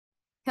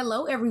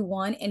Hello,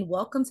 everyone, and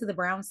welcome to the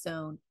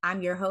Brownstone.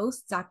 I'm your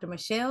host, Dr.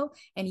 Michele,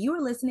 and you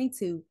are listening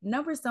to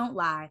Numbers Don't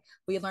Lie,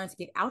 where you learn to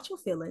get out your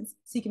feelings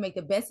so you can make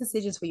the best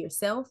decisions for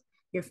yourself,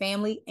 your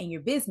family, and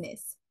your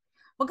business.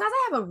 Well, guys,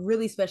 I have a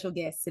really special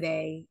guest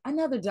today,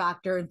 another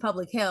doctor in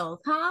public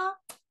health, huh?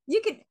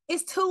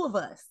 It's two of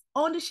us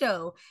on the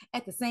show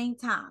at the same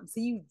time.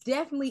 So you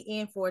definitely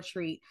in for a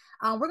treat.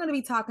 We're going to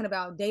be talking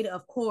about data,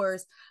 of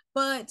course,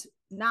 but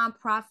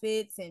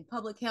nonprofits and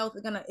public health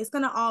it's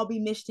gonna all be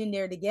meshed in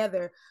there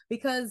together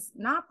because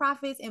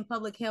nonprofits and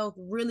public health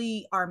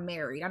really are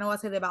married. I know I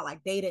said about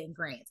like data and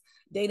grants,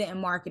 data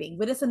and marketing,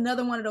 but it's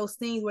another one of those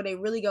things where they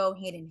really go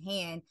hand in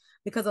hand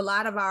because a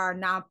lot of our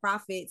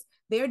nonprofits,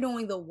 they're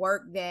doing the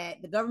work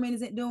that the government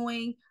isn't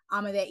doing,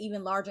 and that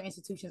even larger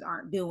institutions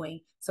aren't doing.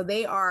 So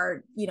they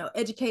are,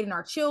 educating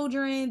our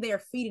children, they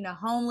are feeding the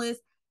homeless.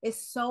 It's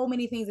so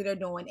many things that they're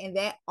doing, and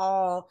that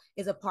all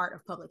is a part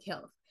of public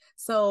health.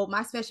 So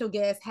my special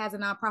guest has a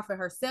nonprofit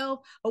herself,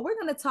 but we're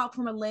going to talk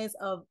from a lens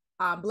of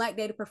Black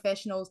data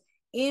professionals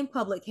in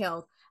public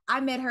health.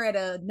 I met her at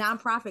a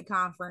nonprofit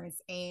conference,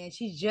 and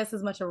she's just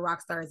as much a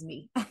rock star as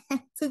me.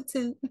 Toot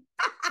toot.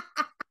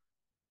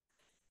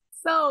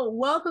 So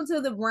welcome to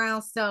the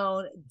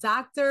Brownstone,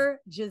 Dr.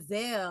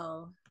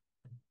 Jasel.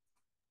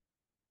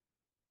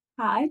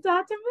 Hi,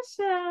 Dr.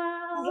 Hey,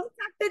 Michele.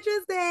 Dr.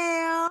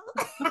 Jasel.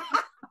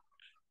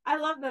 I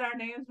love that our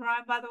names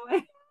rhyme, by the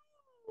way.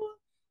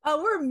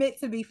 Oh, we're meant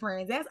to be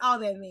friends. That's all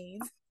that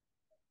means.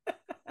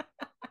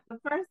 The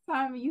first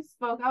time you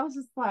spoke, I was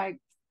just like,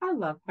 I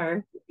love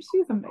her.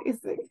 She's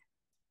amazing.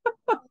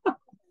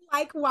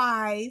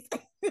 Likewise.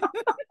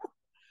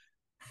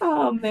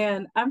 Oh,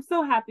 man. I'm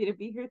so happy to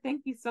be here.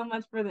 Thank you so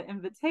much for the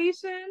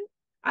invitation.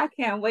 I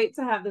can't wait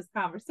to have this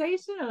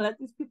conversation and let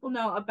these people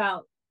know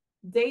about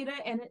data.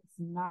 And it's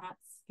not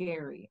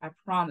scary. I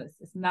promise.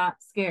 It's not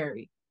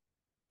scary.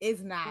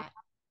 It's not.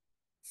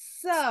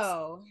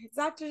 So,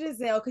 Dr.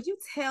 Jasel, could you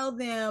tell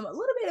them a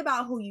little bit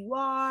about who you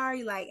are?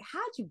 Like,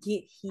 how'd you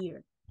get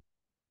here?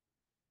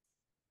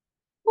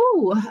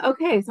 Ooh,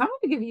 okay. So I'm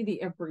going to give you the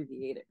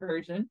abbreviated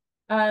version.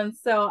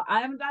 So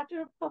I'm a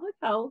doctor of public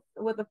health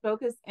with a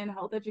focus in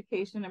health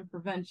education and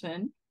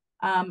prevention.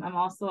 I'm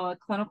also a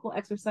clinical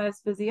exercise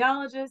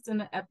physiologist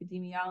and an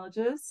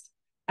epidemiologist,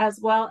 as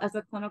well as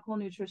a clinical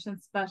nutrition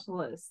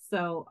specialist.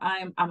 So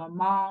I'm a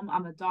mom,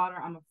 I'm a daughter,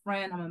 I'm a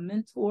friend, I'm a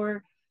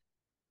mentor.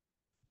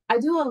 I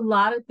do a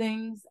lot of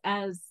things,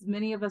 as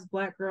many of us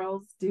Black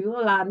girls do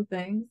a lot of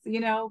things,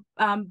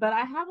 but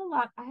I have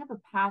a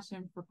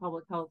passion for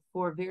public health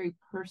for very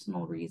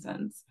personal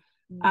reasons,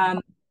 Mm.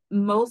 um,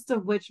 most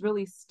of which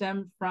really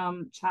stemmed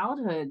from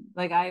childhood.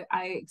 Like I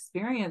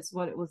experienced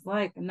what it was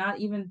like, and not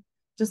even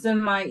just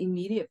in my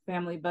immediate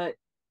family, but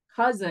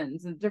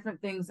cousins and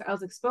different things. I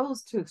was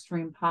exposed to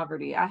extreme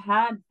poverty. I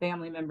had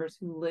family members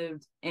who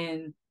lived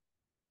in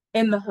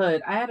the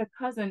hood. I had a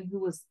cousin who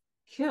was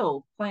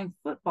killed playing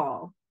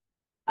football,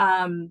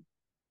 um,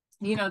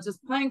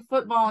 just playing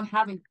football and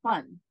having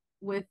fun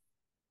with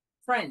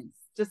friends,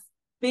 just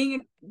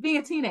being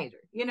a teenager.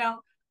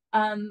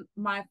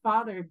 My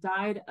father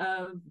died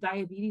of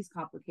diabetes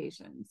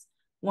complications.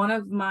 One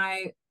of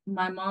my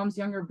mom's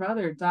younger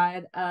brother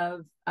died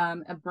of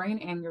a brain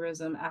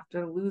aneurysm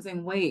after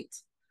losing weight.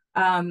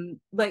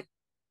 Like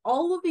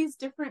all of these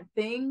different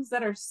things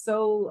that are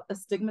so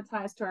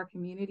stigmatized to our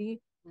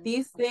community,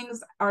 these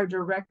things are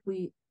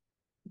directly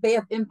they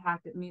have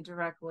impacted me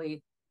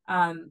directly.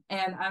 And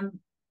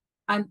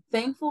I'm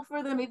thankful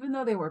for them, even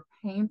though they were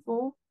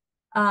painful.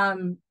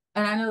 And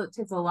I know it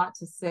takes a lot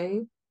to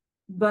say,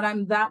 but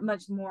I'm that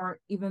much more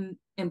even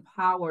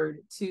empowered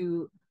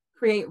to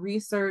create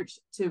research,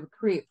 to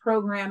create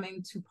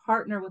programming, to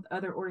partner with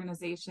other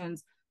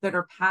organizations that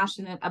are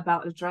passionate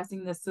about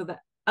addressing this so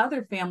that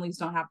other families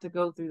don't have to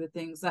go through the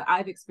things that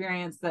I've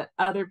experienced, that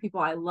other people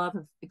I love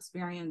have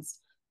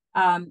experienced.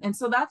 And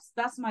so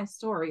that's my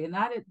story, and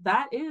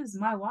that is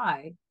my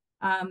why.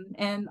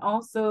 And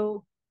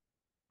also,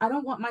 I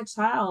don't want my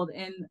child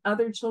and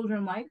other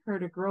children like her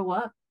to grow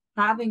up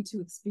having to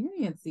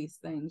experience these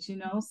things.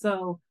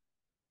 So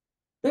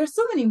there's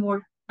so many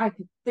more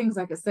things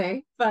I could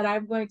say, but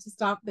I'm going to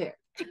stop there.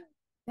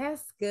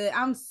 That's good.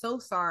 I'm so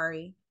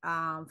sorry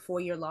for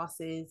your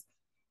losses.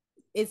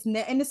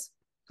 And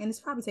it's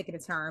probably taking a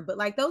turn, but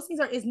like those things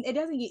it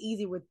doesn't get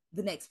easy with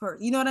the next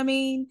person. You know what I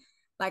mean?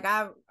 Like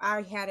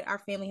our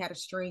family had a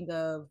string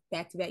of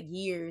back to back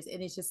years,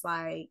 and it's just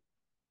like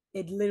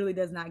it literally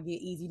does not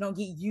get easy. You don't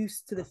get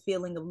used to the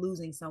feeling of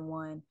losing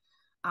someone.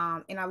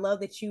 And I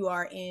love that you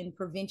are in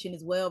prevention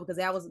as well, because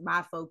that was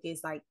my focus.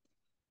 Like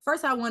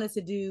first I wanted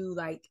to do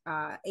like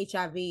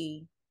HIV,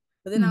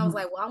 but then I was Mm-hmm.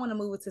 like, well, I want to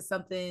move it to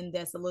something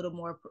that's a little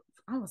more,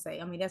 I don't say,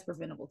 I mean, that's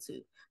preventable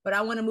too, but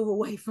I want to move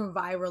away from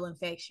viral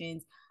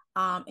infections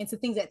into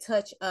things that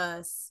touch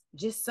us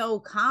just so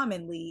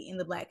commonly in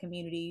the Black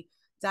community: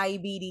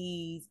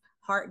 diabetes,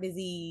 heart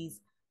disease,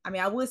 I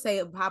mean, I would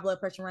say high blood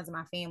pressure runs in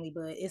my family,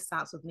 but it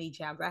stops with me,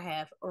 child. I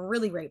have a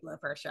really great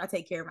blood pressure. I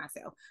take care of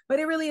myself. But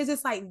it really is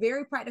just like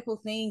very practical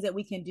things that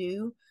we can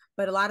do.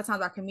 But a lot of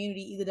times our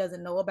community either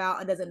doesn't know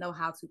about or doesn't know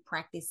how to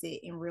practice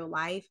it in real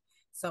life.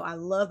 So I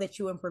love that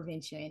you're in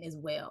prevention as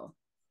well.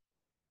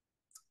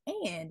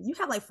 And you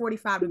have like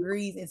 45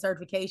 degrees in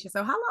certification.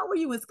 So how long were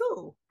you in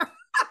school?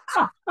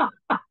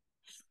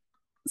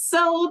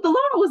 So the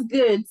Lord was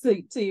good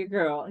to your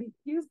girl.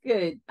 He was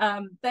good.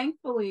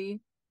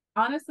 Thankfully,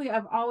 honestly,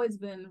 I've always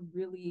been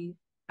really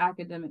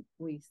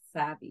academically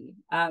savvy.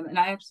 And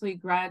I actually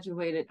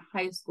graduated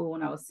high school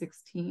when I was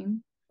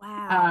 16.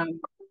 Wow. Um,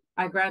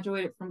 I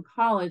graduated from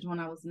college when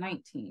I was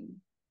 19.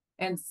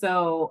 And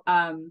so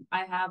I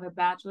have a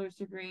bachelor's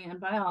degree in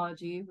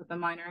biology with a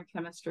minor in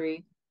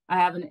chemistry. I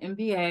have an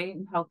MBA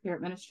in healthcare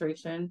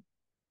administration.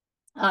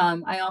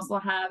 I also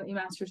have a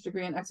master's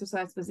degree in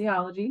exercise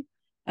physiology,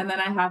 and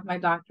then I have my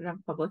doctorate in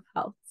public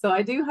health. So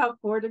I do have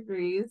 4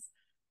 degrees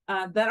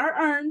that are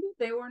earned.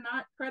 They were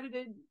not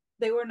credited,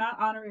 they were not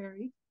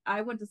honorary.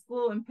 I went to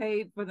school and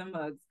paid for the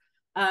mugs.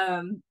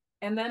 And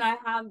then I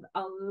have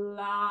a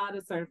lot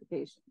of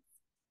certifications,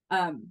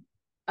 um,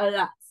 a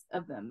lot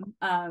of them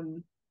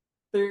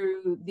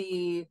through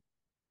the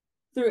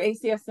through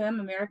ACSM,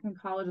 American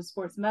College of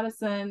Sports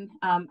Medicine.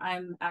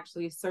 I'm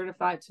actually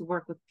certified to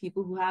work with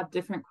people who have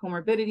different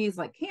comorbidities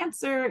like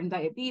cancer and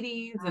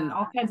diabetes and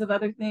all kinds of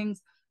other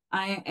things.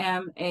 I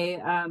am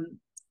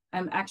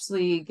I'm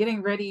actually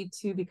getting ready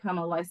to become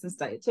a licensed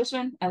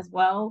dietitian as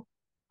well.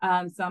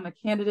 So I'm a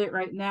candidate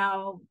right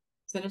now,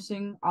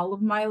 finishing all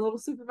of my little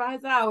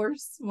supervised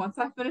hours. Once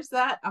I finish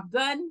that, I'm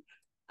done.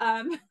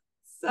 Um, Where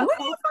so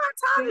do you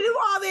find time to do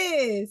all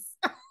this?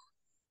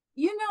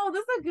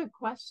 That's a good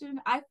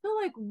question. I feel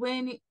like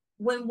when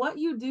what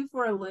you do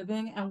for a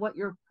living and what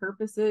your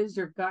purpose is,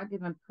 your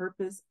God-given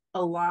purpose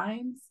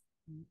aligns,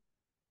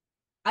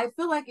 I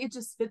feel like it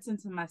just fits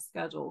into my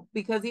schedule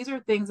because these are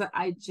things that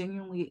I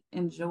genuinely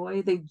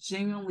enjoy. They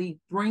genuinely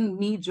bring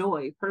me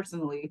joy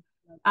personally.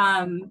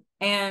 And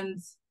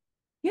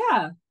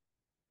yeah,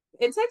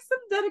 it takes some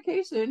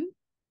dedication.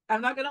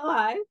 I'm not gonna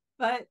lie,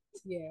 but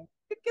Yeah.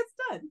 it gets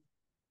done.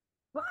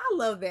 Well, I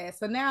love that.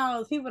 So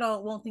now people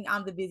won't think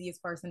I'm the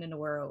busiest person in the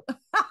world.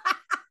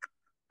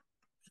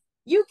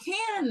 You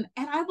can,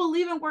 and I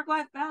believe in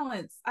work-life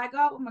balance. I go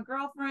out with my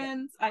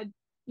girlfriends.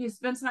 You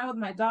spend time with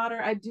my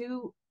daughter. I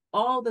do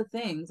all the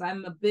things.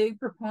 I'm a big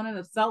proponent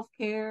of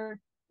self-care.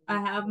 I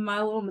have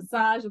my little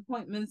massage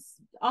appointments,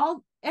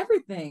 all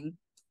everything.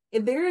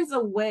 If there is a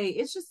way,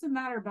 it's just a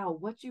matter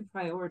about what you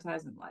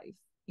prioritize in life.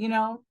 You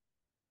know,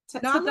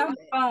 No, I put love down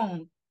the it.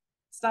 phone,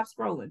 stop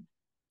scrolling.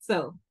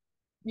 So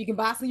You can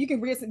buy some, you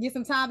can get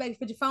some time back,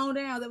 put your phone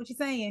down. Is that what you're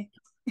saying?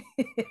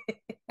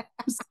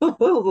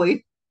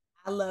 absolutely.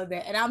 I love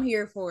that. And I'm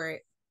here for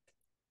it.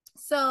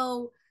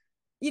 So,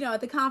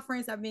 at the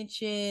conference, I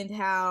mentioned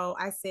how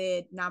I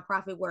said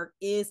nonprofit work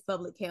is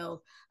public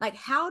health. Like,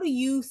 how do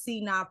you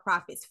see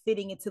nonprofits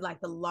fitting into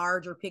like the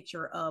larger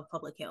picture of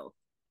public health?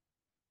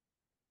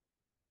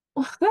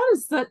 Well, that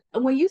is such,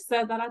 when you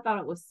said that, I thought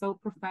it was so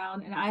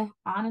profound. And I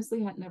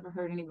honestly had never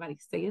heard anybody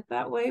say it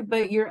that way,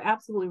 but you're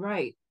absolutely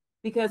right.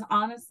 Because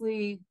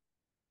honestly,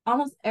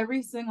 almost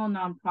every single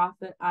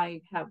nonprofit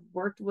I have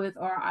worked with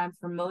or I'm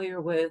familiar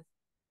with,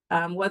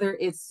 whether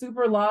it's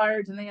super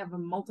large and they have a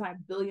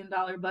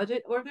multi-billion-dollar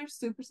budget or they're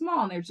super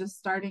small and they're just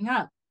starting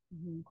up,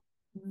 Mm-hmm.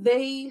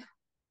 they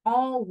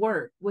all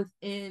work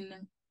within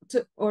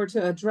to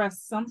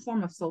address some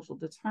form of social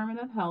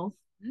determinant of health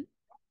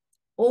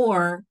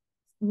or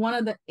one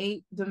of the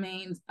 8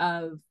 domains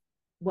of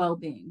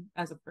well-being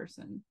as a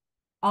person.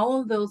 All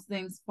of those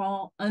things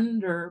fall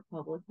under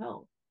public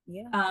health.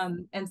 Yeah.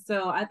 And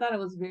so I thought it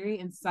was very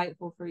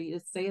insightful for you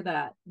to say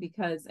that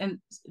because, and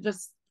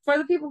just for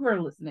the people who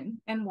are listening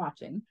and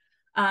watching,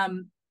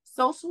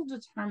 social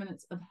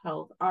determinants of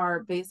health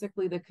are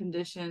basically the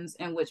conditions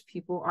in which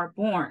people are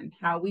born,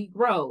 how we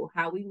grow,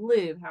 how we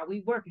live, how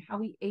we work, how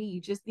we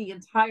age, just the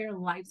entire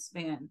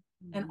lifespan,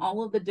 and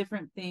all of the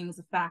different things,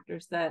 the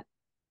factors that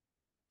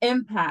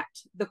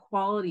impact the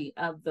quality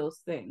of those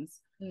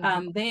things.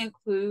 They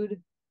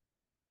include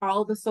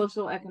all the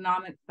social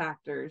economic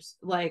factors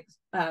like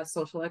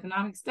social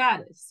economic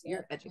status, Yeah.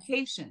 your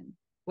education,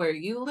 where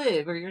you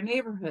live or your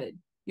neighborhood,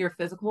 your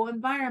physical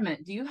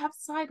environment. Do you have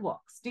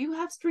sidewalks? Do you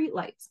have street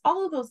lights?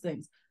 All of those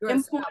things.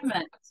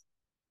 Employment.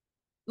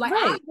 Like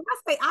Right. when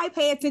I say I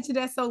pay attention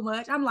to that so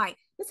much, I'm like,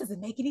 this doesn't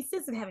make any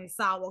sense to have any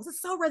sidewalks.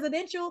 It's so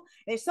residential.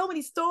 There's so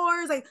many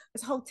stores, like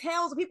there's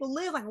hotels where people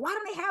live. Like, why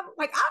don't they have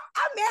like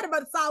I'm mad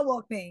about the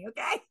sidewalk thing,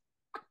 okay?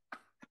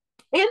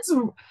 It's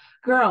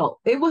girl,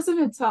 it wasn't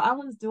until I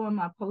was doing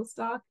my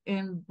postdoc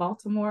in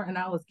Baltimore and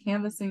I was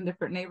canvassing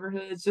different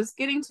neighborhoods, just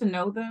getting to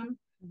know them.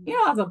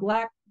 As a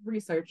Black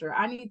researcher,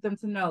 I need them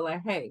to know,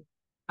 like, hey,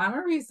 I'm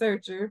a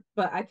researcher,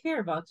 but I care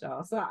about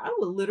y'all. So I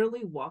would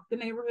literally walk the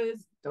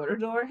neighborhoods door to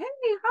door. Hey,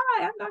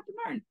 hi, I'm Dr.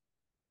 Martin.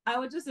 I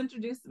would just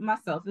introduce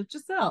myself as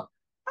Jasel.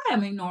 I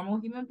am a normal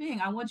human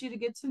being. I want you to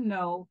get to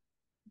know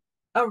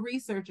a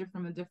researcher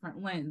from a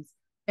different lens.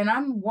 And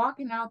I'm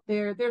walking out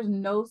there, there's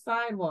no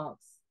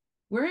sidewalks.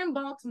 We're in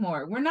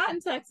Baltimore. We're not in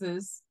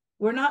Texas.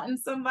 We're not in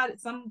some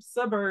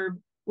suburb.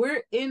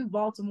 We're in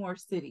Baltimore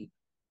City.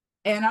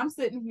 And I'm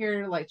sitting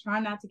here like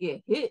trying not to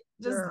get hit,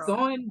 just Girl.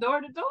 going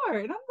door to door.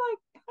 And I'm like,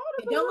 how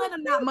does Don't let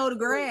them not mow the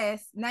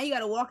grass. Now you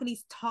got to walk in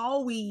these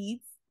tall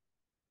weeds.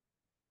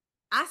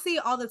 I see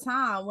it all the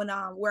time when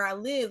where I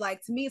live.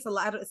 Like, to me, it's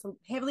a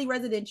heavily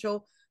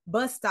residential,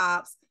 bus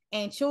stops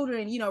and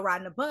children,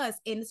 riding a bus,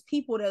 and it's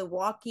people that are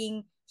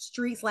walking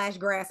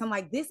street/grass. I'm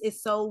like, this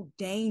is so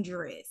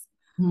dangerous.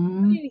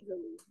 Mm-hmm.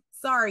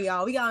 Sorry,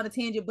 y'all, we got on a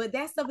tangent, but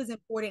that stuff is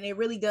important. It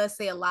really does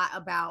say a lot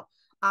about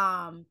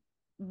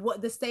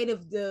what the state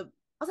of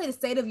I'll say the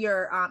state of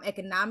your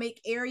economic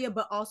area,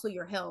 but also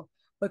your health,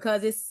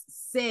 because it's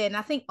said, and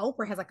I think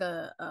Oprah has like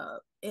a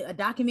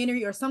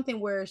documentary or something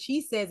where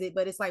she says it,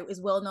 but it's like it's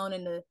well known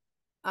in the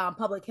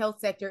public health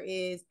sector,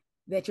 is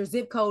that your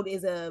zip code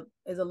is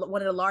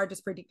one of the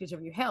largest predictors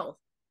of your health.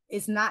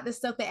 It's not the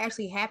stuff that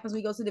actually happens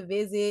when you go to the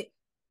visit.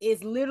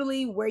 It's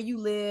literally where you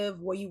live,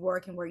 where you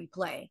work, and where you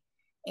play.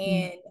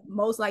 And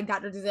most, like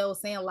Dr. Jasel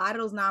was saying, a lot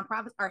of those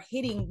nonprofits are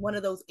hitting one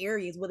of those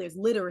areas, whether it's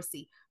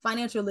literacy,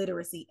 financial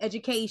literacy,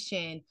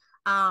 education,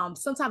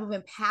 some type of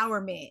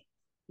empowerment,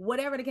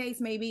 whatever the case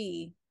may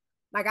be.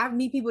 Like, I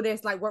meet people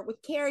that's like work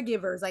with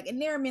caregivers, like in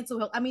their mental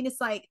health. I mean,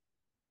 it's like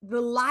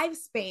the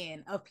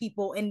lifespan of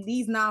people, and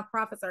these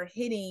nonprofits are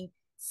hitting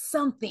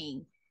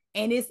something.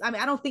 And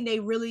I don't think they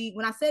really,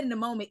 when I said in a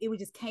moment, it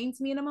just came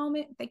to me in a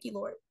moment. Thank you,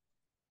 Lord.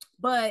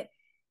 But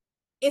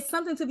it's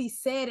something to be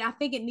said. I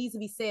think it needs to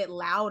be said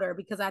louder,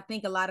 because I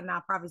think a lot of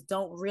nonprofits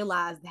don't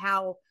realize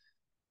how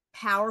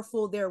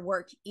powerful their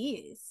work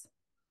is.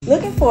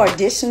 Looking for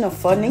additional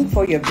funding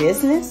for your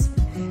business?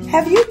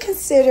 Have you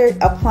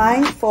considered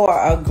applying for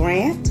a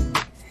grant?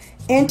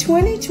 In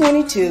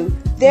 2022,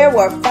 there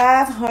were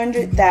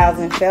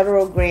 500,000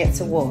 federal grants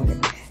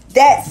awarded.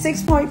 That's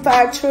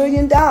 $6.5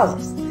 trillion.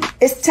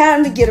 It's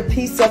time to get a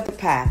piece of the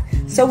pie.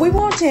 So we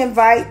want to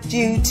invite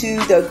you to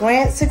the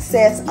Grant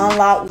Success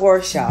Unlocked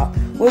workshop,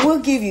 where we'll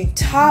give you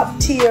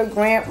top-tier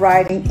grant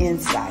writing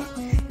insight.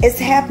 It's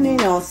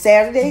happening on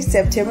Saturday,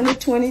 September the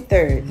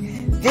 23rd.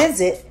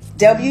 Visit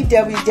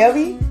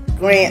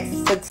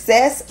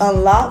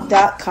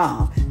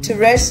www.grantsuccessunlocked.com to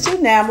register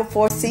now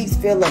before seats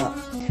fill up.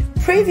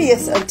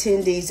 Previous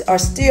attendees are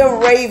still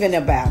raving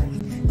about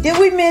it. Did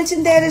we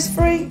mention that it's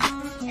free?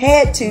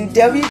 Head to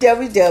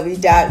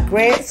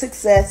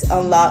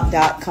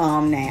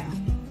www.grantsuccessunlocked.com now.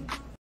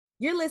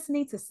 You're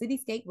listening to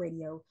Cityscape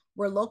Radio,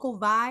 where local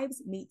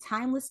vibes meet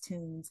timeless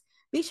tunes.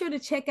 Be sure to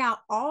check out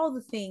all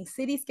the things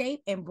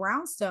Cityscape and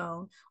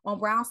Brownstone on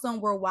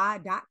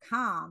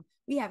brownstoneworldwide.com.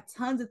 We have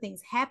tons of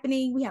things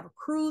happening. We have a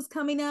cruise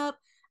coming up.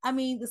 I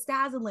mean, the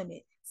sky's the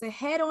limit. So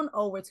head on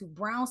over to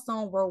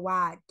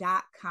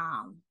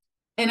brownstoneworldwide.com.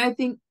 And I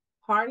think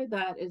part of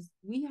that is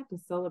we have to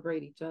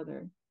celebrate each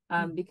other,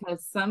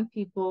 because some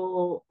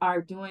people are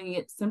doing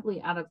it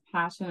simply out of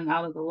passion and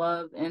out of the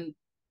love. And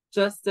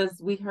just as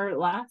we heard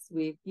last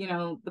week,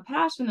 the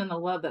passion and the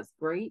love, that's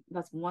great.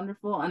 That's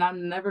wonderful. And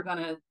I'm never going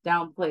to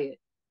downplay it.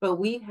 But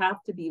we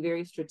have to be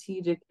very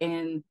strategic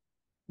in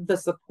the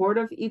support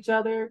of each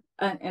other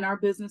in our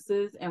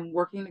businesses, and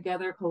working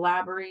together,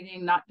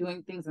 collaborating, not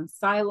doing things in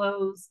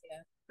silos.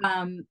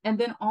 Yeah. And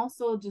then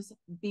also just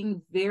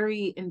being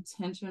very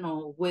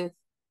intentional with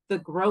the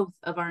growth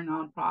of our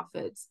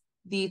nonprofits,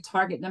 the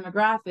target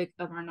demographic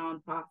of our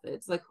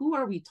nonprofits, like who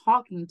are we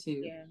talking to?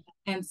 Yeah.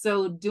 And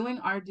so doing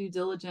our due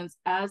diligence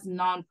as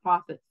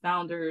nonprofit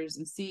founders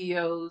and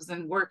CEOs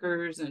and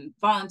workers and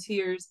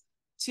volunteers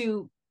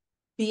to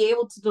be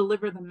able to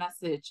deliver the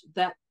message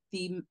that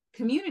the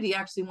community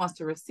actually wants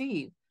to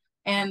receive.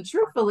 And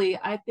truthfully,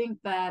 I think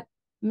that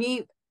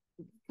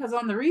because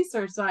on the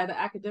research side, the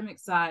academic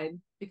side,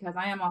 because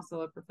I am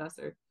also a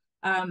professor,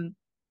 I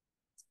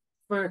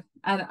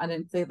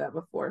didn't say that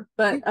before,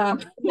 but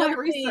my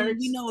research,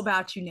 we know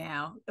about you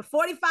now.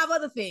 45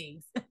 other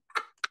things.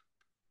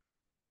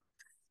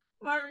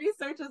 My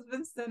research has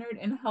been centered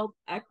in health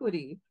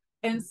equity.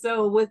 And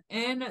so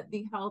within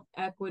the health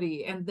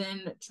equity, and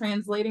then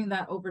translating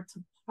that over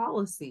to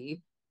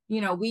policy,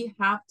 we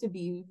have to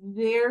be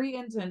very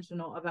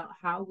intentional about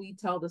how we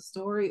tell the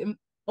story. And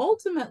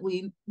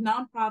ultimately,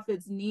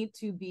 nonprofits need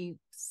to be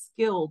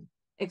skilled,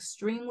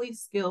 extremely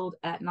skilled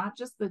at not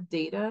just the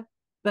data,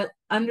 but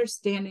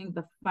understanding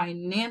the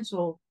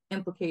financial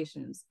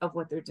implications of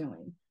what they're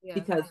doing. Yeah.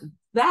 Because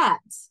that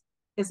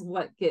is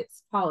what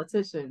gets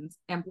politicians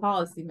and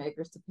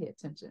policymakers to pay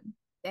attention.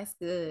 That's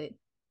good.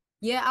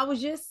 Yeah, I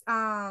was just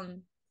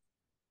on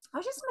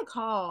a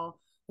call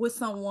with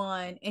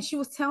someone, and she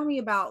was telling me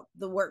about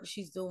the work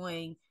she's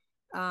doing.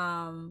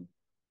 And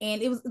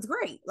it's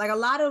great. Like, a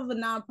lot of the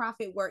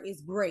nonprofit work is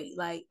great.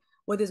 Like,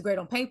 whether it's great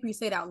on paper, you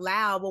say it out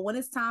loud, but when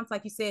it's time,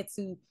 like you said,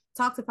 to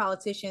talk to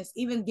politicians,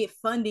 even get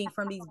funding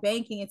from these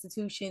banking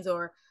institutions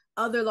or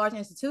other large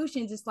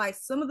institutions, it's like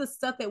some of the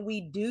stuff that we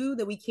do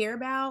that we care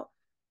about,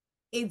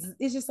 it's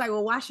just like,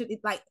 well, why should it,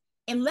 like,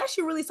 unless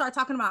you really start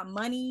talking about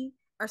money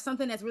or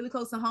something that's really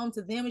close to home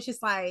to them, it's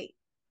just like,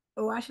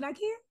 well, why should I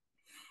care?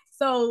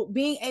 So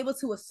being able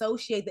to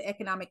associate the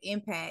economic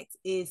impact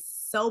is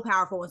so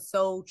powerful and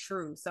so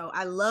true. So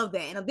I love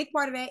that. And a big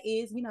part of that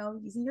is,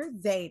 using your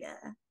data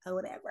or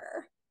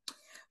whatever.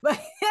 But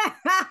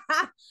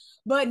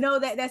but no,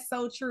 that's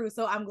so true.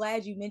 So I'm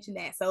glad you mentioned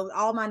that. So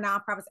all my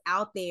nonprofits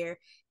out there,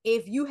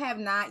 if you have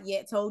not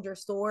yet told your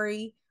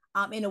story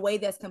in a way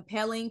that's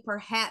compelling,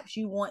 perhaps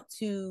you want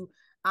to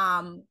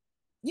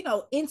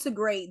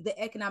integrate the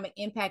economic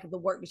impact of the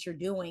work that you're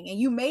doing. And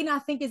you may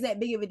not think it's that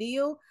big of a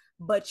deal,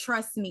 but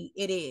trust me,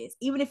 it is.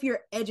 Even if you're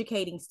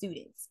educating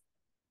students,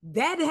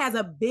 those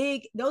have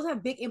big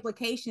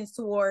implications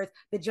towards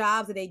the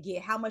jobs that they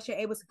get, how much you're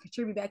able to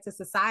contribute back to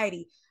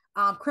society,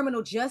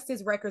 criminal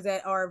justice records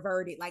that are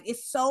averted. Like,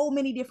 it's so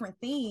many different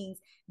things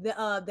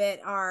that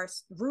are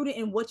rooted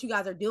in what you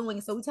guys are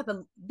doing. So we just have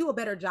to do a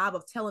better job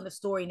of telling the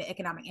story and the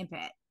economic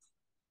impact.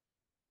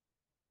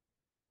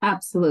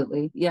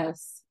 Absolutely.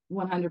 Yes.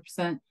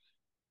 100%.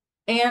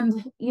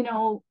 And,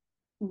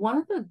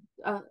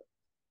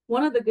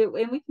 one of the good,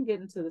 and we can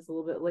get into this a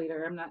little bit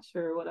later. I'm not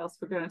sure what else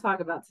we're going to talk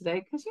about today,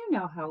 because you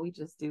know how we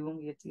just do when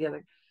we get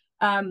together.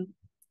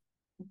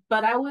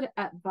 But I would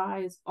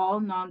advise all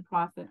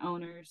nonprofit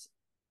owners,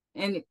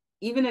 and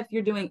even if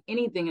you're doing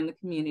anything in the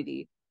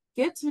community,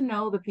 get to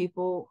know the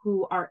people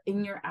who are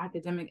in your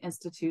academic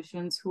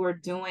institutions who are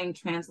doing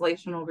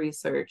translational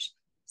research,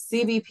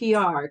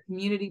 CBPR,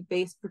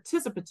 community-based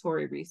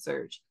participatory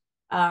research,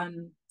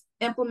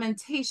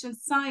 implementation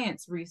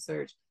science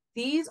research.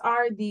 These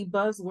are the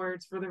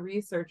buzzwords for the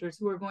researchers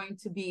who are going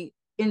to be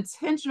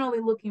intentionally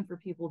looking for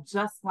people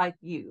just like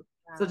you.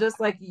 Wow. So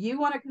just like you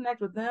want to connect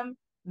with them,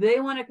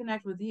 they want to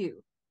connect with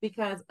you,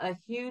 because a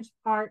huge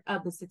part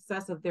of the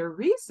success of their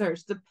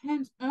research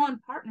depends on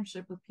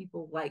partnership with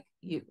people like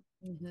you.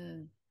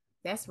 Mm-hmm.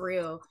 That's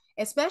real,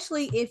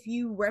 especially if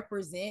you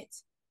represent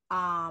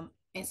and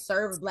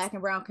serve Black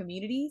and brown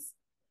communities.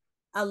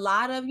 A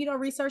lot of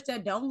research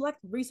that don't look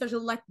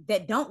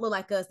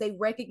like us, they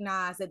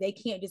recognize that they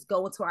can't just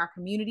go into our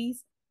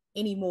communities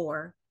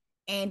anymore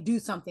and do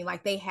something.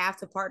 Like, they have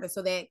to partner.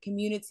 So that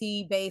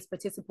community-based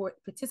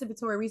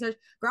participatory research.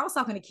 Girl, I was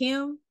talking to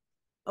Kim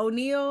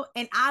O'Neill,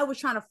 and I was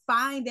trying to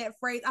find that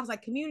phrase. I was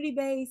like,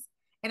 community-based,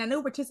 and I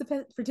knew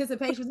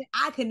participation.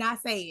 I could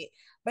not say it,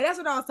 but that's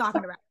what I was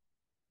talking about.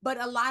 But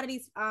a lot of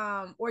these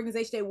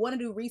organizations, they want to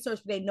do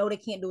research, but they know they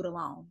can't do it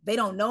alone. They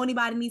don't know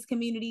anybody in these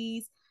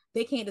communities.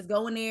 They can't just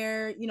go in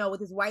there, with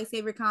this white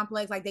savior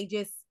complex. Like, they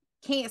just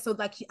can't. So,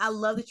 like, I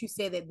love that you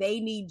said that they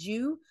need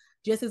you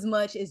just as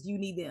much as you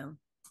need them.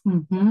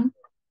 Mm-hmm.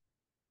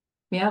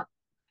 Yep.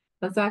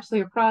 That's actually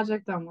a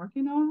project I'm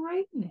working on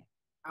right now.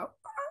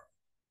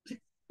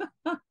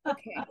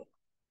 Okay.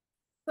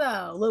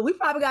 So, look, we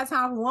probably got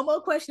time for one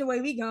more question the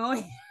way we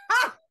going.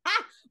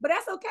 But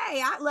that's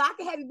okay. I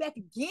can have you back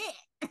again.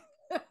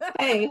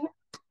 Hey,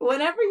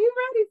 whenever you're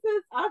ready,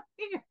 sis, I'm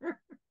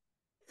here.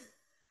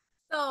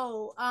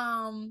 So,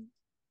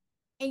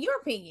 in your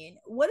opinion,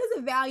 what is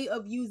the value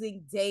of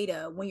using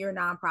data when you're a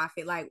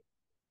nonprofit? Like,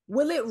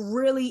 will it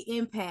really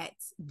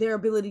impact their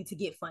ability to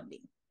get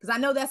funding? Because I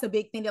know that's a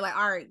big thing. They're like,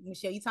 all right,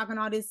 Michele, you talking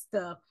all this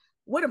stuff.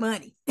 Where the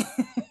money?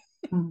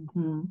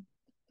 Mm-hmm.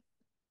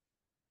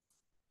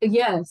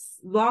 Yes.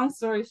 Long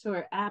story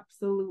short,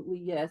 absolutely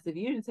yes. If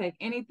you didn't take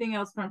anything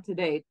else from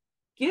today,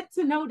 get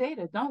to know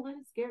data. Don't let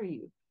it scare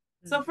you.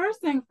 Mm-hmm. So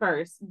first thing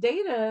first,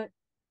 data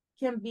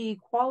can be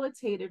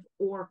qualitative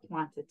or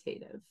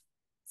quantitative.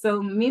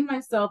 So me,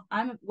 myself,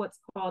 I'm what's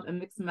called a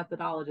mixed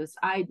methodologist.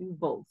 I do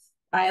both.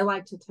 I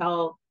like to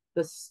tell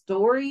the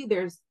story.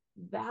 There's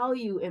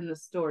value in the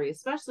story,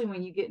 especially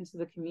when you get into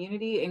the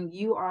community and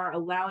you are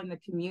allowing the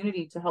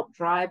community to help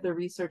drive the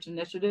research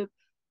initiative.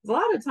 A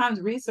lot of times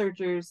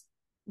researchers,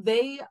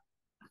 they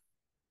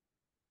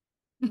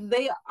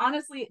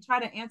honestly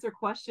try to answer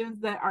questions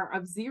that are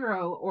of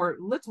zero or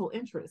little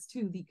interest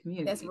to the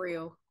community. That's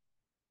real.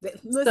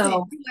 Listen,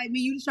 so, you like me,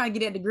 you just trying to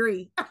get that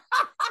degree.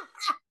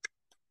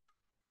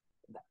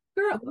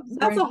 Girl,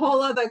 that's a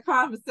whole other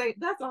conversation.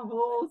 That's a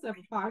whole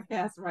separate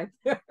podcast right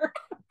there. I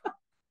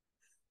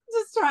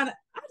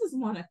just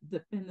want to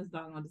defend this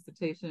doggone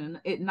dissertation and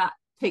it not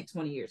take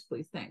 20 years,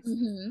 please. Thanks.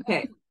 Mm-hmm.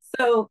 Okay.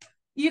 So,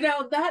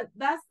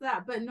 that's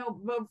that. But no,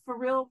 but for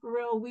real,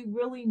 we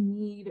really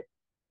need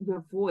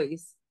your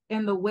voice.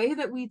 And the way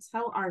that we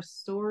tell our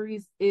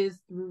stories is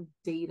through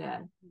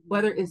data,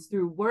 whether it's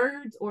through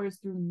words or it's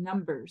through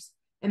numbers.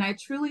 And I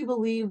truly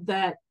believe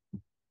that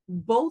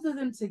both of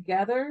them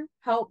together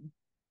help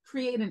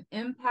create an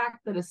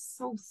impact that is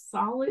so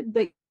solid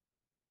that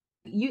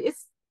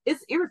it's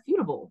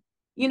irrefutable.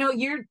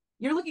 You're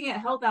looking at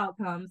health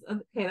outcomes.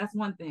 Okay, that's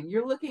one thing.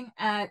 You're looking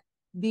at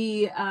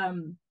the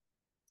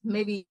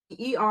maybe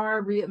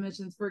ER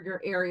readmissions for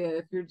your area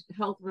if you're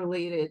health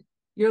related.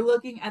 You're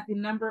looking at the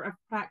number of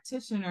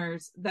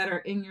practitioners that are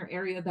in your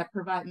area that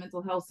provide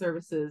mental health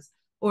services,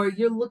 or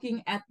you're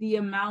looking at the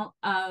amount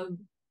of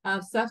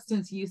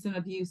substance use and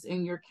abuse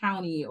in your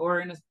county or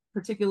in a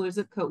particular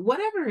zip code.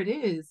 Whatever it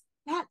is,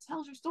 that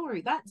tells your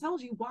story. That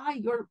tells you why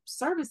your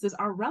services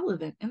are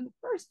relevant in the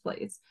first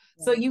place.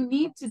 So you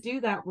need to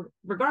do that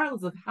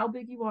regardless of how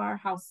big you are,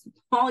 how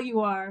small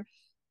you are.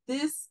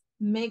 This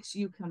makes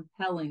you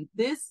compelling.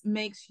 This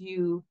makes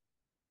you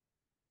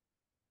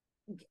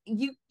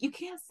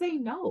can't say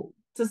no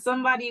to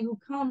somebody who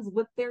comes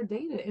with their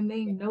data and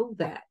they know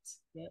that.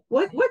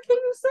 What can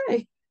you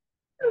say?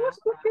 What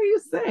can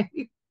you say?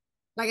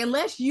 Like,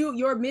 unless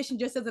your mission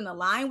just doesn't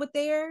align with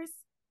theirs,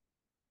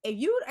 if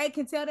you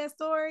can tell that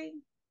story,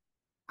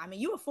 I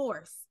mean, you a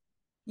force.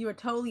 You are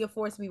totally a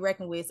force to be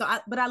reckoned with.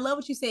 But I love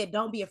what you said.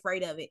 Don't be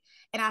afraid of it.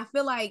 And I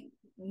feel like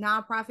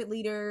nonprofit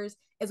leaders,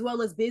 as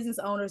well as business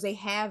owners, they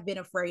have been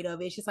afraid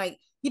of it. It's just like,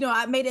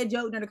 I made that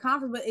joke during the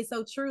conference, but it's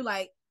so true.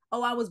 Like,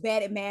 oh, I was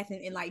bad at math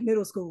in like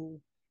middle school.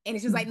 And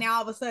it's just like now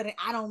all of a sudden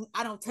I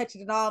don't touch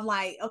it at all. I'm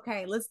like,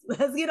 okay, let's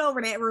get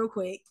over that real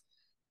quick.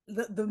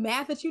 The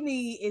math that you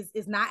need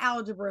is not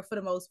algebra for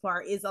the most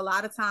part. Is a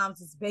lot of times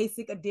it's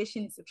basic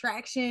addition and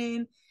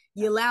subtraction.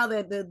 You allow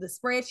the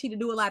spreadsheet to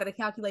do a lot of the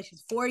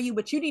calculations for you,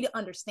 but you need to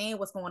understand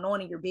what's going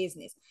on in your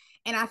business.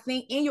 And I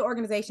think in your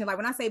organization, like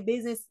when I say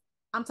business,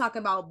 I'm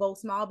talking about both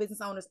small business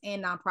owners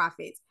and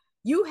nonprofits.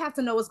 You have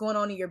to know what's going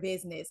on in your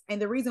business.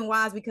 And the reason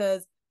why is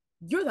because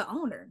you're the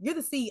owner, you're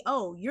the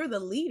CEO, you're the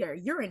leader,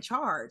 you're in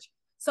charge.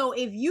 So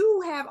if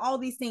you have all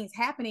these things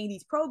happening,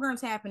 these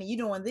programs happening,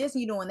 you're doing this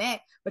and you're doing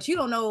that, but you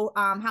don't know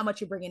how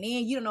much you're bringing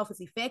in, you don't know if it's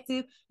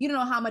effective, you don't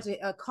know how much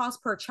it costs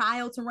per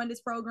child to run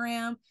this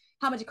program,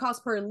 how much it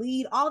costs per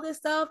lead, all this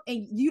stuff,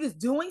 and you just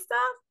doing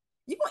stuff,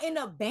 you're going to end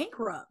up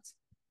bankrupt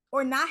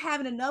or not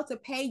having enough to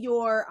pay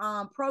your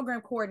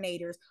program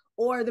coordinators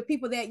or the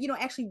people that,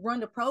 actually run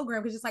the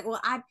program. Because it's like,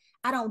 well, I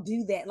don't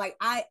do that.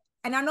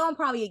 And I know I'm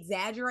probably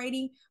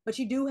exaggerating, but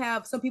you do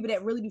have some people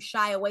that really do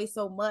shy away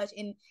so much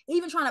and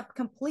even trying to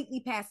completely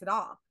pass it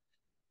off.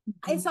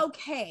 Mm-hmm. It's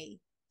okay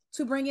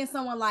to bring in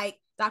someone like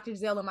Dr.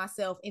 Jasel and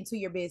myself into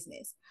your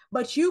business,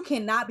 but you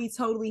cannot be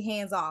totally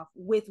hands off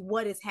with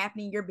what is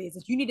happening in your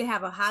business. You need to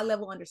have a high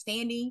level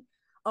understanding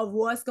of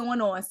what's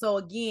going on. So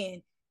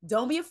again,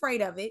 don't be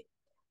afraid of it.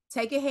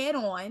 Take it head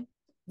on.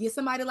 Get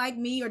somebody like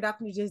me or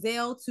Dr.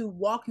 Jasel to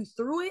walk you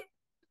through it.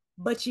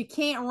 But you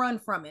can't run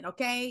from it,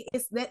 okay?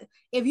 It's that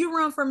if you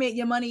run from it,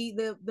 your money,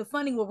 the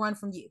funding will run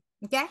from you,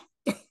 okay?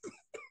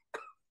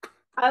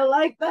 I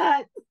like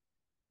that.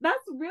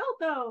 That's real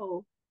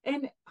though.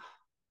 And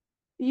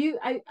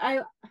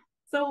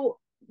so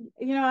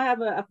I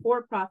have a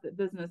for-profit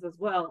business as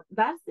well.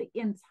 That's the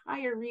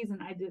entire reason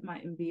I did my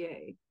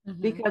MBA,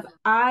 because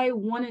I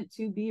wanted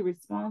to be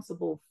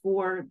responsible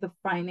for the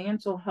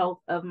financial health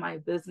of my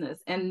business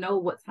and know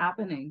what's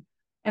happening.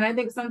 And I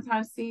think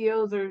sometimes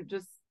CEOs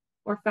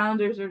or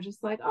founders are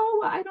just like, oh,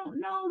 well, I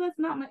don't know. That's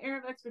not my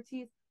area of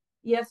expertise.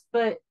 Yes,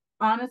 but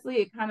honestly,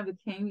 it kind of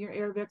became your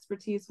area of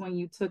expertise when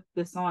you took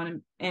this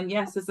on. And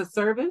yes, it's a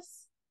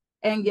service.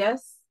 And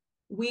yes,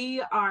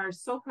 we are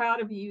so proud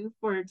of you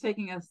for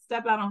taking a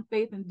step out on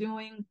faith and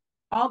doing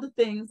all the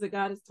things that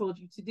God has told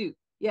you to do.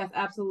 Yes,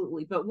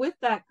 absolutely. But with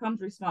that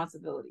comes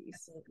responsibilities.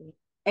 Absolutely.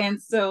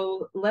 And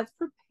so let's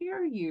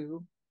prepare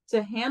you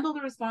to handle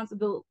the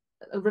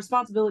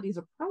responsibilities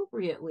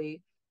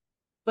appropriately.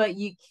 But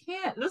you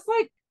can't, just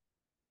like,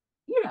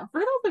 for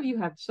those of you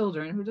who have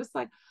children who are just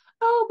like,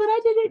 oh, but I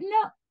didn't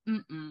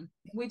know.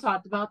 We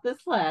talked about this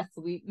last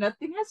week.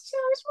 Nothing has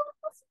changed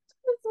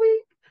this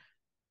week.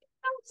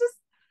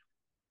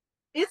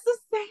 It's the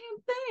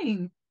same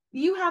thing.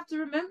 You have to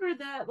remember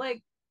that,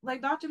 like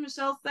Dr.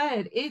 Michele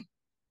said,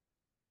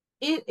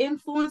 it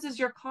influences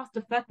your cost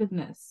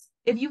effectiveness.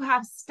 If you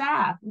have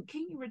staff,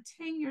 can you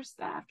retain your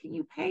staff? Can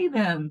you pay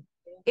them?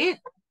 It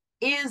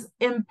is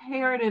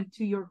imperative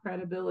to your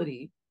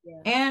credibility.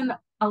 Yeah. And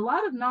a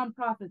lot of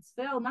nonprofits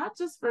fail, not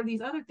just for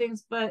these other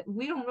things, but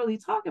we don't really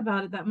talk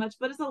about it that much,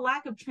 but it's a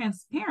lack of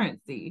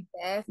transparency.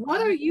 Yes,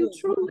 what are you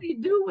truly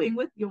doing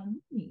with your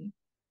money?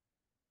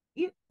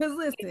 Because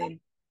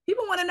listen,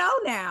 people want to know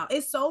now.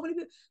 It's so many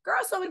people,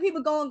 girl, so many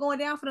people going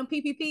down for them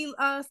PPP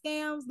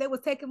scams. They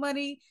was taking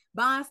money,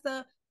 buying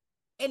stuff.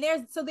 And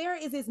there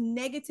is this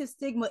negative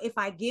stigma if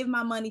I give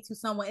my money to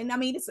someone. And I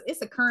mean,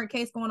 it's a current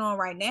case going on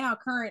right now,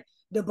 current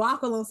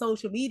debacle on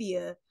social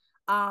media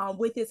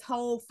with this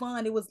whole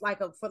fund. It was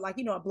like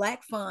a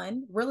Black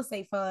fund, real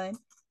estate fund.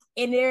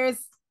 And there's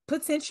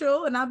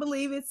potential, and I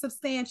believe it's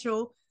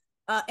substantial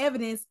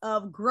evidence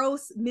of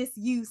gross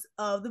misuse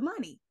of the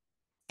money.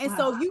 And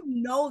so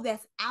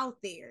that's out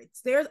there.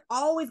 There's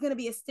always going to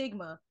be a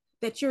stigma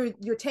that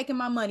you're taking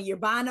my money, you're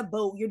buying a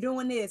boat, you're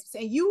doing this.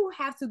 And you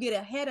have to get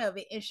ahead of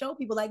it and show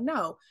people like,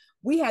 no,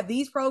 we have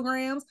these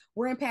programs,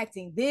 we're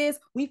impacting this,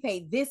 we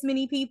pay this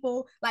many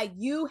people. Like,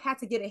 you have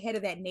to get ahead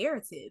of that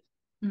narrative.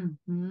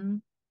 Mm-hmm.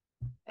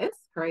 It's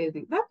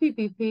crazy. That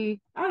PPP,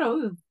 I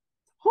know, it's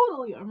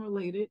totally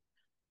unrelated.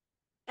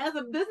 As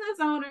a business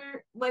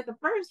owner, like the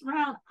first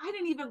round, I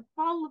didn't even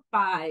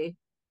qualify,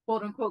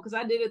 quote unquote, because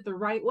I did it the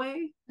right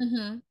way.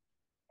 Mm-hmm.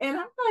 And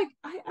I'm like,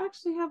 I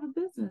actually have a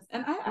business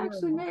and I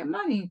actually made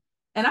money.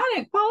 And I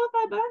didn't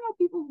qualify, but I know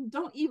people who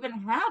don't even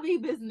have a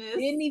business.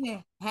 Didn't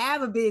even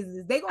have a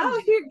business. They gonna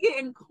out here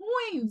getting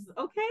coins,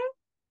 okay?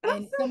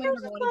 And some of them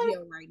are going to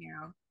jail right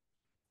now.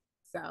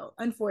 So,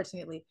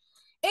 unfortunately.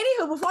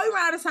 Anywho, before we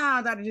run out of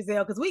time, Dr.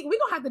 Jasel, because we're going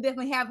to have to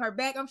definitely have her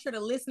back. I'm sure the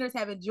listeners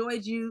have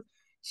enjoyed you.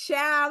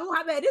 Child, we're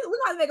going to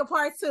have to make a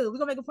part 2. We're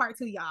going to make a part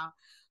 2, y'all.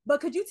 But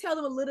could you tell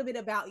them a little bit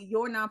about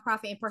your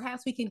nonprofit, and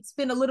perhaps we can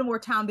spend a little more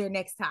time there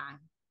next time?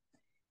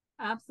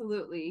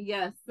 Absolutely.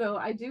 Yes. So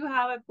I do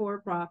have a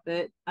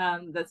for-profit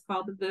that's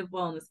called the Viv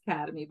Wellness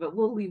Academy, but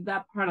we'll leave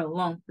that part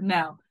alone for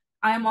now.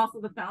 I am also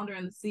the founder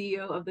and the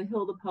CEO of the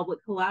Hilda Public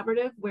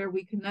Collaborative, where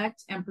we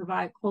connect and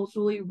provide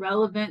culturally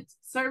relevant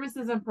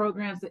services and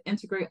programs that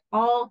integrate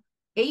all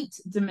 8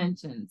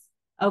 dimensions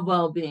of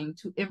well-being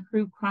to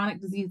improve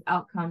chronic disease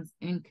outcomes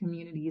in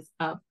communities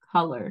of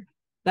color.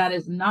 That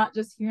is not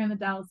just here in the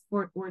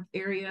Dallas-Fort Worth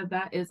area.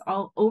 That is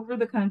all over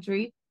the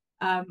country.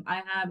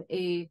 I have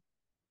a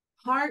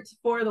heart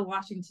for the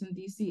Washington,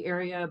 D.C.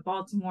 area,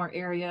 Baltimore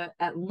area,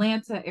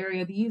 Atlanta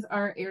area. These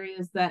are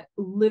areas that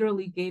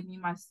literally gave me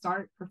my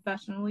start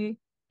professionally.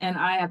 And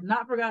I have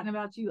not forgotten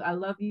about you. I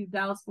love you,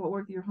 Dallas, Fort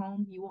Worth, your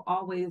home. You will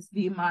always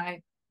be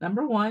my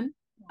number one.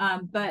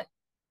 But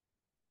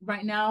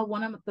right now,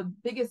 one of the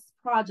biggest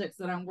projects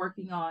that I'm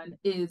working on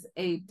is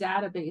a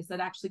database that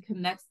actually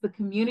connects the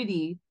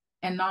community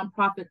and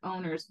nonprofit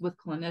owners with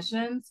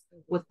clinicians,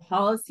 with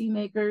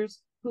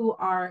policymakers who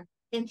are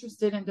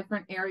interested in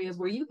different areas,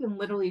 where you can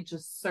literally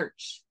just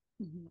search.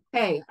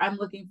 Hey, I'm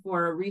looking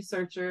for a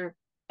researcher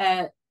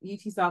at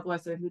UT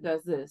Southwestern who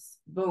does this.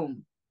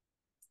 Boom.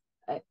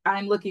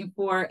 I'm looking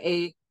for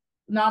a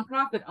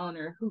nonprofit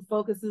owner who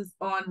focuses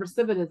on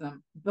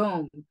recidivism.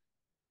 Boom.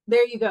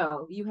 There you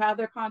go. You have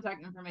their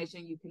contact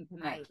information. You can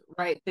connect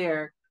right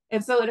there.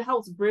 And so it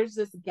helps bridge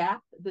this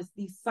gap,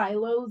 these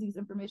silos, these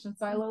information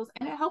silos,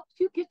 and it helps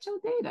you get your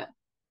data.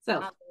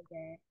 So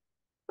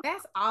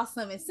that's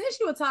awesome. And since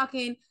you were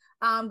talking,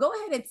 go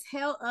ahead and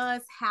tell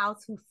us how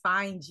to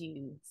find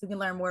you so we can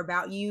learn more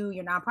about you,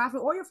 your nonprofit,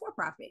 or your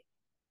for-profit.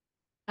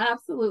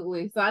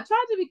 Absolutely. So I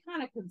try to be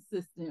kind of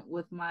consistent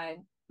with my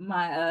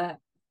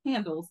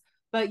handles,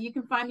 but you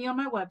can find me on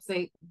my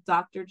website,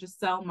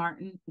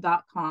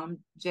 drjaselmartin.com,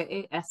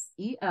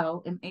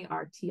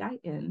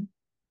 JASELMARTIN,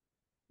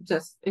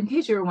 just in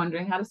case you were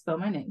wondering how to spell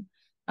my name.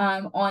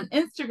 On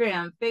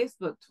Instagram,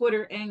 Facebook,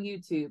 Twitter, and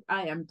YouTube,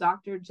 I am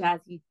Dr.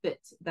 Jazzy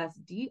Fit. That's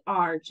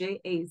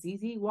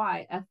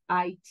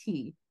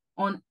DRJAZZYFIT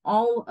on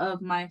all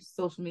of my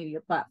social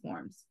media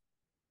platforms.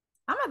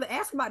 I'm going to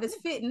ask about this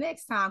fit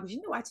next time, because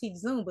you know I teach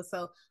Zumba,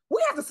 so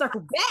we have to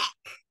circle back.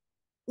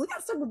 So we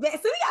got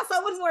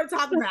so much more to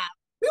talk about.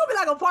 We're going to be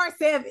like a part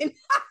 7. I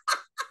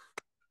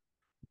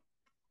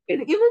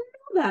didn't even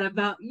know that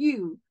about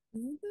you.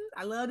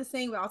 I love to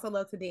sing, but I also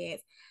love to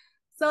dance.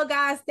 So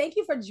guys, thank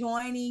you for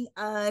joining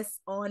us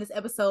on this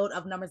episode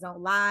of Numbers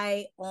Don't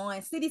Lie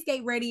on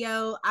Cityscape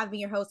Radio. I've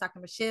been your host, Dr.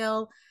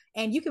 Michele,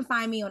 and you can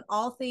find me on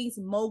all things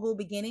Mogul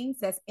Beginnings.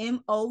 That's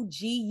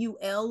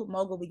MOGUL,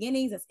 Mogul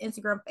Beginnings. That's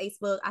Instagram,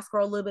 Facebook. I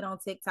scroll a little bit on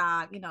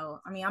TikTok. I'm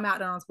out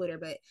there on Twitter,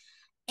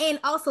 and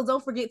also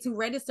don't forget to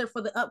register for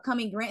the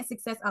upcoming Grant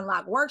Success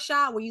Unlock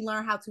workshop, where you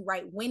learn how to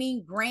write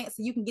winning grants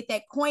so you can get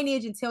that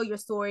coinage and tell your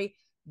story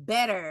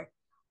better.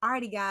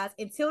 Alrighty, guys.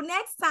 Until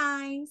next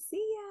time.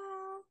 See ya.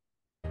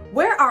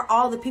 Where are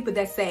all the people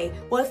that say,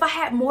 well, if I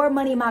had more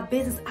money in my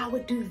business, I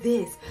would do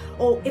this.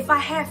 Or if I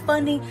had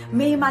funding,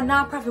 me and my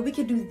nonprofit, we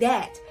could do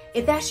that.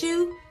 If that's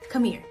you,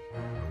 come here.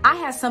 I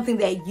have something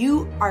that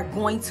you are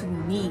going to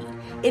need.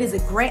 It is a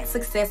Grant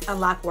Success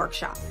Unlock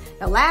workshop.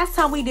 The last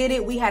time we did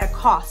it, we had a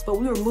cost,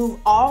 but we removed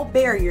all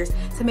barriers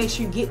to make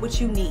sure you get what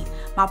you need.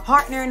 My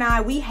partner and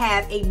I, we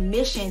have a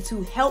mission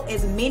to help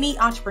as many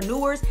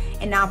entrepreneurs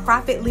and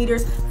nonprofit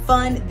leaders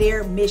fund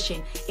their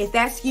mission. If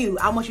that's you,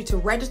 I want you to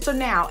register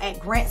now at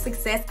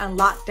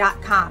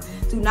grantsuccessunlock.com.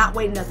 Do not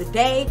wait another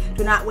day.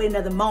 Do not wait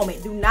another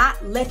moment. Do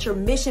not let your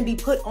mission be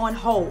put on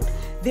hold.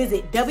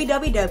 Visit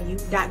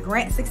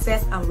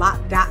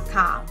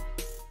www.grantsuccessunlock.com.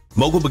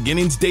 Mogul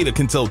Beginnings Data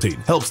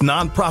Consulting helps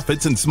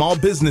nonprofits and small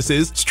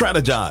businesses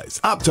strategize,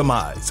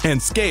 optimize,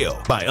 and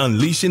scale by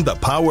unleashing the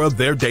power of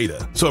their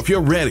data. So if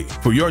you're ready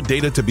for your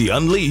data to be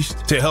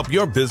unleashed to help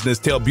your business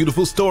tell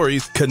beautiful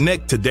stories,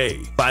 connect today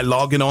by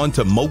logging on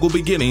to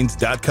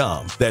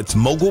mogulbeginnings.com. That's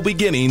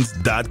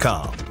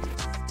mogulbeginnings.com.